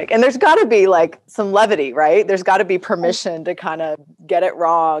panic. And there's got to be like some levity, right? There's got to be permission to kind of get it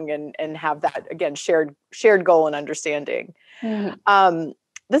wrong and have that, again, shared goal and understanding. Mm-hmm.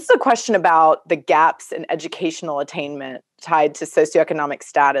 This is a question about the gaps in educational attainment tied to socioeconomic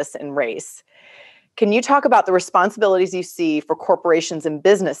status and race. Can you talk about the responsibilities you see for corporations and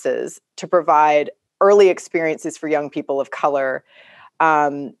businesses to provide early experiences for young people of color?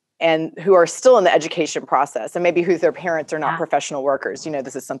 And and who are still in the education process, and maybe who their parents are not professional workers.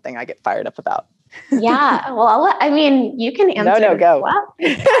 This is something I get fired up about. Yeah. Well, you can answer. No, go. Well,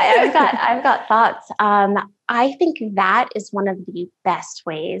 I've got thoughts. I think that is one of the best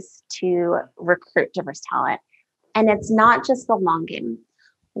ways to recruit diverse talent. And it's not just the long game.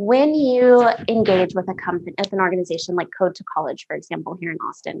 When you engage with a company, as an organization like Code to College, for example, here in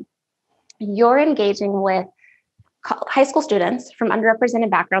Austin, you're engaging with high school students from underrepresented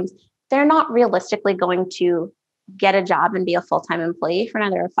backgrounds. They're not realistically going to get a job and be a full-time employee for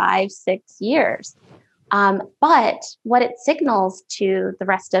another 5-6 years. But what it signals to the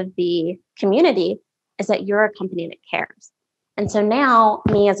rest of the community is that you're a company that cares. And so now,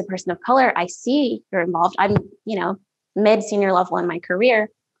 me as a person of color, I see you're involved. I'm, mid-senior level in my career.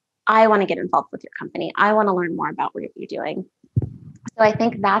 I want to get involved with your company. I want to learn more about what you're doing. So I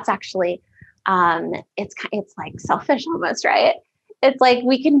think that's actually, it's like selfish almost, right? It's like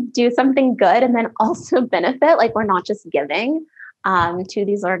we can do something good and then also benefit. Like we're not just giving to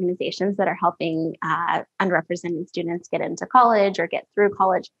these organizations that are helping underrepresented students get into college or get through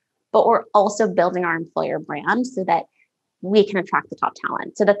college, but we're also building our employer brand so that we can attract the top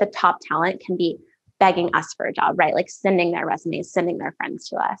talent, so that the top talent can be begging us for a job, right? Like sending their resumes, sending their friends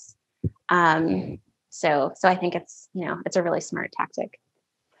to us. So I think it's a really smart tactic.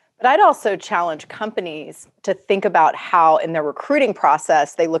 But I'd also challenge companies to think about how in their recruiting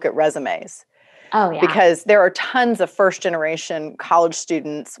process, they look at resumes. Oh, yeah. Because there are tons of first generation college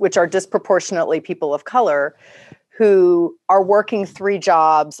students, which are disproportionately people of color, who are working 3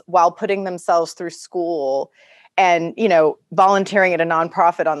 jobs while putting themselves through school and, volunteering at a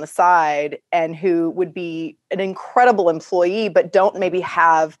nonprofit on the side, and who would be an incredible employee, but don't maybe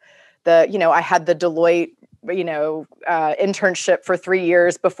have I had the Deloitte, internship for 3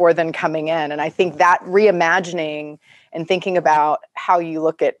 years before then coming in. And I think that reimagining and thinking about how you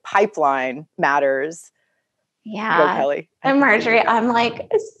look at pipeline matters. Yeah. Go, Kelli. And Marjorie, I'm like,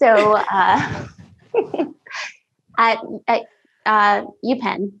 so at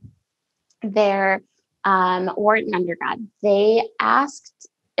UPenn, their Wharton undergrad, they asked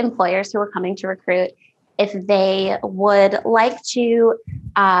employers who were coming to recruit if they would like to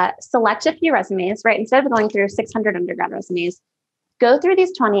select a few resumes, right? Instead of going through 600 undergrad resumes, go through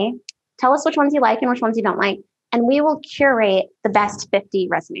these 20, tell us which ones you like and which ones you don't like, and we will curate the best 50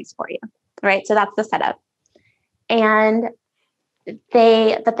 resumes for you, right? So that's the setup. And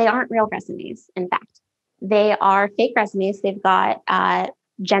they aren't real resumes, in fact. They are fake resumes. They've got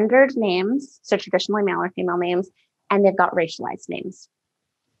gendered names, so traditionally male or female names, and they've got racialized names.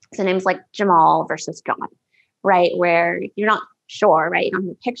 So names like Jamal versus John, right? Where you're not sure, right? You don't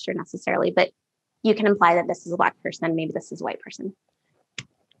have a picture necessarily, but you can imply that this is a Black person, maybe this is a white person.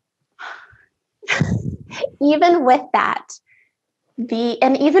 Even with that,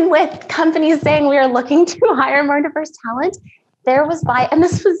 even with companies saying we are looking to hire more diverse talent, there was bias, and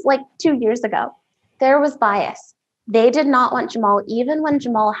this was like 2 years ago. There was bias. They did not want Jamal, even when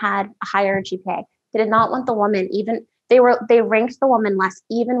Jamal had a higher GPA. They did not want the woman, even they ranked the woman less,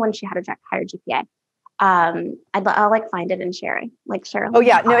 even when she had a higher GPA. I'll find it and share it. Oh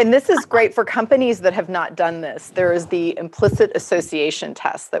yeah, no, and this is great for companies that have not done this. There is the implicit association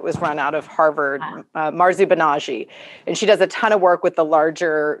test that was run out of Harvard, Marjorie Banaji, and she does a ton of work with the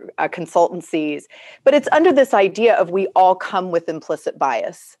larger consultancies. But it's under this idea of we all come with implicit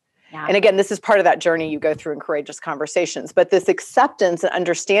bias. Yeah. And again, this is part of that journey you go through in Courageous Conversations. But this acceptance and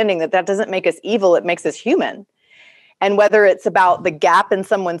understanding that doesn't make us evil, it makes us human. And whether it's about the gap in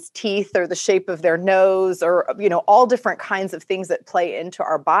someone's teeth or the shape of their nose or, all different kinds of things that play into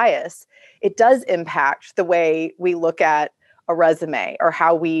our bias, it does impact the way we look at a resume or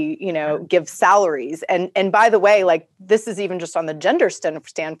how we, give salaries. And by the way, this is even just on the gender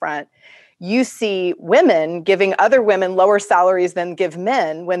standpoint, you see women giving other women lower salaries than give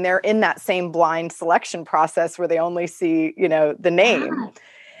men when they're in that same blind selection process where they only see, the name. Yeah.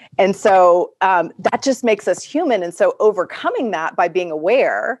 And so that just makes us human. And so overcoming that by being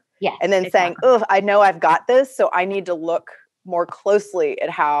aware and then saying, oh, I know I've got this, so I need to look more closely at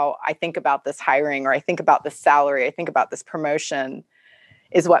how I think about this hiring, or I think about this salary, I think about this promotion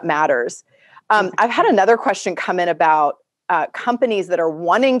is what matters. I've had another question come in about companies that are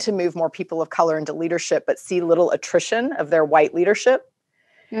wanting to move more people of color into leadership, but see little attrition of their white leadership.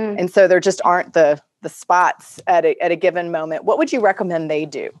 And so there just aren't the spots at a given moment. What would you recommend they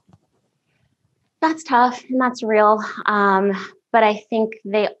do? That's tough and that's real. But I think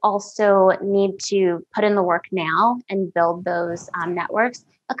they also need to put in the work now and build those networks.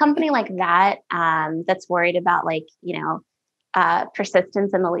 A company like that, that's worried about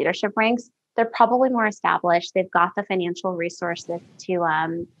persistence in the leadership ranks, they're probably more established. They've got the financial resources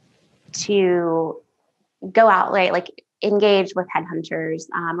to to go out, right, like engage with headhunters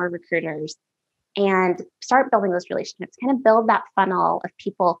or recruiters and start building those relationships, kind of build that funnel of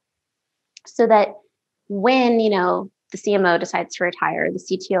people so that when, the CMO decides to retire, the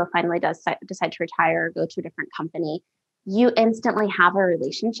CTO finally does decide to retire or go to a different company, you instantly have a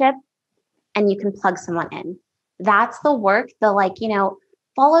relationship and you can plug someone in. That's the work,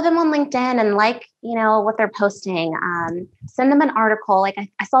 follow them on LinkedIn and what they're posting, send them an article. Like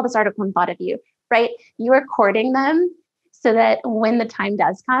I saw this article and thought of you, right? You are courting them so that when the time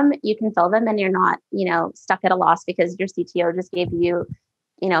does come, you can fill them and you're not, stuck at a loss because your CTO just gave you,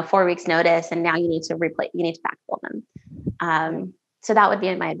 4 weeks notice and now you need to backfill them. So that would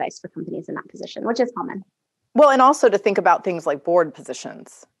be my advice for companies in that position, which is common. Well, and also to think about things like board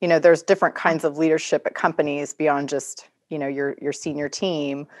positions. There's different kinds of leadership at companies beyond just, your senior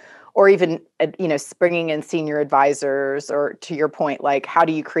team, or even, bringing in senior advisors, or to your point, like how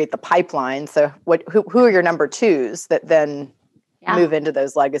do you create the pipeline? So who are your number twos that then move into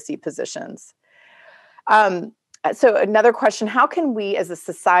those legacy positions? So another question, how can we as a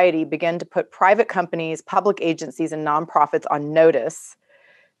society begin to put private companies, public agencies, and nonprofits on notice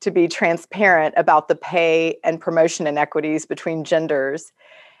to be transparent about the pay and promotion inequities between genders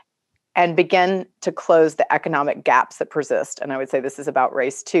and begin to close the economic gaps that persist? And I would say this is about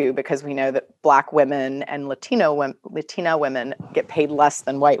race too, because we know that Black women and Latina women get paid less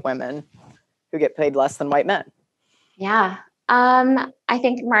than white women who get paid less than white men. Yeah. I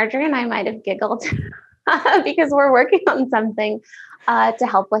think Marjorie and I might have giggled because we're working on something to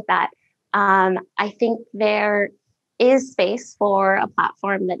help with that. I think there is space for a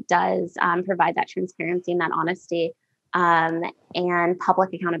platform that does provide that transparency and that honesty and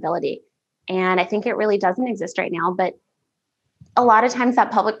public accountability. And I think it really doesn't exist right now, but a lot of times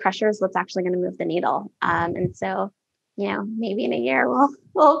that public pressure is what's actually going to move the needle. And so, maybe in a year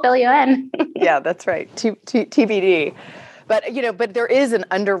we'll fill you in. Yeah, that's right. TBD. But there is an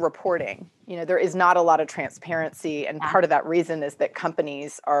underreporting. There is not a lot of transparency. And part of that reason is that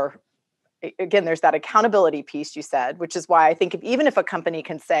companies are, again, there's that accountability piece you said, which is why I think even if a company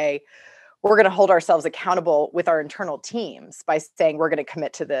can say, we're going to hold ourselves accountable with our internal teams by saying we're going to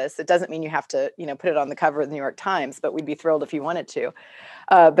commit to this. It doesn't mean you have to, put it on the cover of the New York Times, but we'd be thrilled if you wanted to.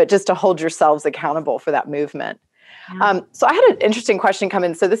 But just to hold yourselves accountable for that movement. Yeah. So I had an interesting question come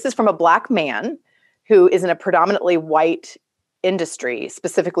in. So this is from a Black man who is in a predominantly white industry,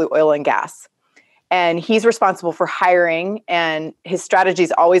 specifically oil and gas. And he's responsible for hiring, and his strategy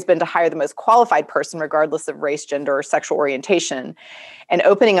has always been to hire the most qualified person, regardless of race, gender, or sexual orientation. And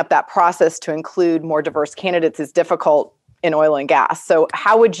opening up that process to include more diverse candidates is difficult in oil and gas. So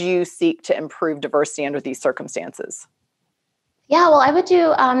how would you seek to improve diversity under these circumstances? Yeah, well, I would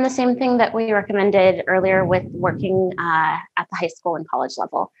do the same thing that we recommended earlier with working at the high school and college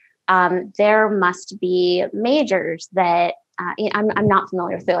level. There must be majors that, I'm not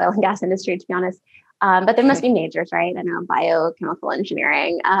familiar with the oil and gas industry, to be honest, but there must be majors, right? I know biochemical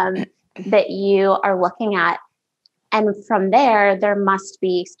engineering that you are looking at. And from there must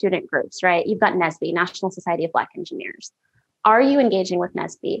be student groups, right? You've got NSBE, National Society of Black Engineers. Are you engaging with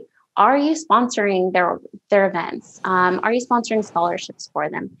NSBE? Are you sponsoring their events? Are you sponsoring scholarships for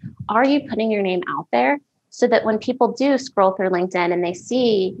them? Are you putting your name out there so that when people do scroll through LinkedIn and they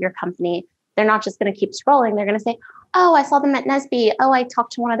see your company, they're not just going to keep scrolling. They're going to say, oh, I saw them at NSBE. Oh, I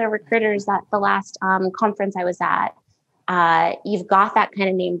talked to one of their recruiters at the last conference I was at. You've got that kind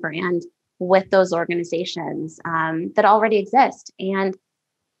of name brand with those organizations that already exist. And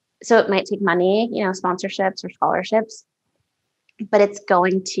so it might take money, sponsorships or scholarships, but it's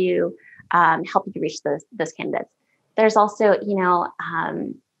going to help you to reach those candidates. There's also,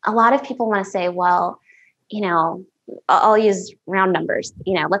 a lot of people want to say, well, I'll use round numbers.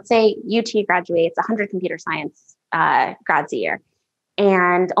 Let's say UT graduates 100 computer science grads a year,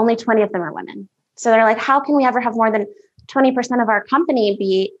 and only 20 of them are women. So they're like, how can we ever have more than 20% of our company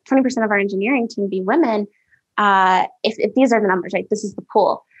be 20% of our engineering team be women? If these are the numbers, right? This is the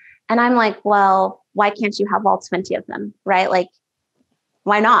pool. And I'm like, well, why can't you have all 20 of them, right? Like,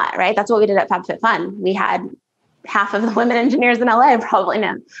 why not, right? That's what we did at FabFitFun. We had half of the women engineers in LA, probably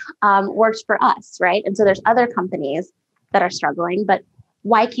men, worked for us, right? And so there's other companies that are struggling, but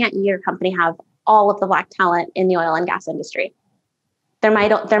why can't your company have all of the Black talent in the oil and gas industry? There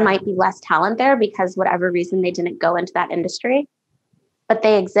might be less talent there because whatever reason they didn't go into that industry, but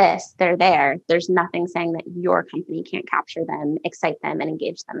they exist. They're there. There's nothing saying that your company can't capture them, excite them, and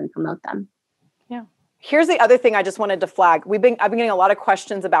engage them and promote them. Yeah. Here's the other thing I just wanted to flag. I've been getting a lot of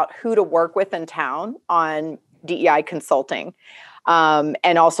questions about who to work with in town on DEI consulting,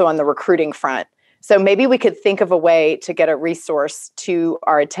 and also on the recruiting front. So maybe we could think of a way to get a resource to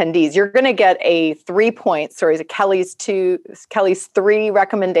our attendees. You're going to get a 3-point series of Kelli's 3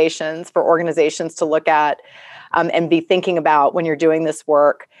 recommendations for organizations to look at and be thinking about when you're doing this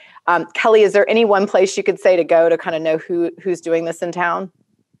work. Kelli, is there any one place you could say to go to kind of know who's doing this in town?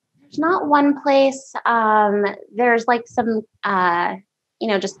 There's not one place. There's like some,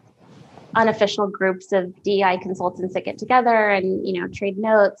 just unofficial groups of DEI consultants that get together and, trade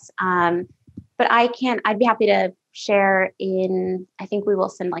notes. But I'd be happy to share I think we will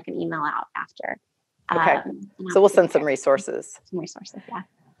send like an email out after. Okay. So we'll send some resources. Yeah.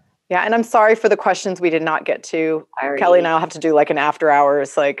 Yeah. And I'm sorry for the questions we did not get to. Already. Kelli and I'll have to do like an after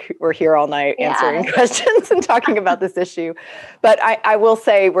hours, like we're here all night answering questions and talking about this issue. But I will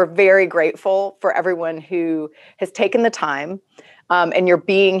say we're very grateful for everyone who has taken the time. And your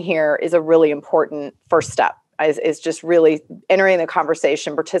being here is a really important first step. Is just really entering the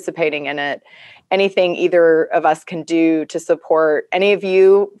conversation, participating in it. Anything either of us can do to support any of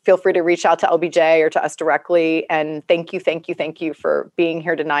you, feel free to reach out to LBJ or to us directly. And thank you for being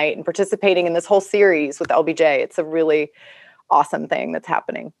here tonight and participating in this whole series with LBJ. It's a really awesome thing that's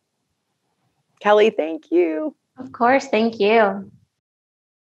happening. Kelli, thank you. Of course, thank you.